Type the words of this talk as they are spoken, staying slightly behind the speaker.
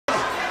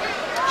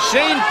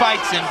Shane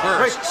fights in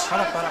bursts.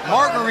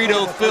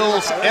 Margarito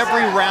fills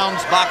every round's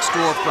box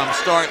score from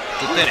start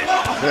to finish.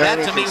 That,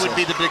 to me, would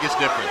be the biggest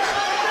difference.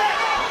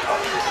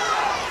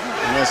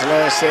 And as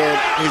Larry said,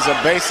 he's a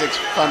basic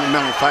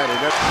fundamental fighter.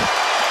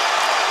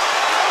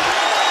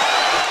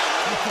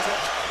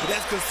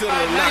 That's considered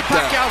a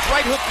knockdown. Pacquiao's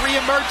right hook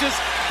reemerges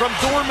from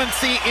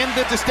dormancy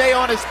to stay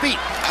on his feet.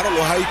 I don't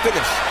know how he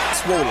finished.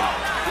 Swollen.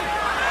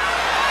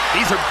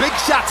 These are big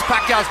shots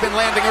Pacquiao's been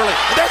landing early.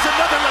 And there's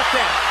another left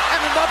hand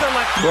and another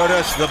left hand. Brought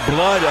us the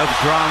blood of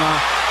drama.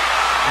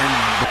 And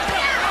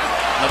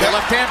another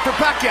left hand for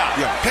Pacquiao.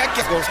 Yeah,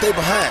 Pacquiao's gonna stay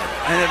behind.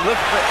 And it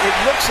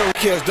looks so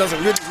Marquez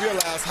doesn't really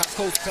realize how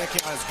close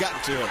Pacquiao has gotten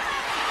to him.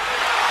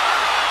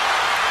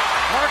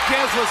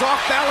 Marquez was off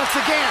balance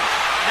again.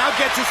 Now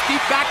gets his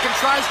feet back and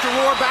tries to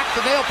roar back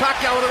to nail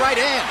Pacquiao with the right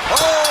hand.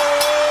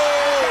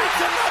 Oh! That's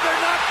another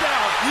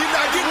knockdown. He's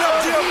not getting up,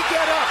 Jim. He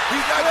get up.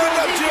 He's not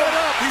getting up, Jim.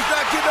 He's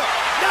not getting up.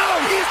 No,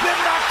 he's been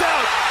knocked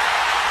out.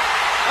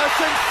 A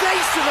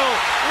sensational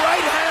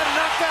right hand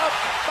knockout.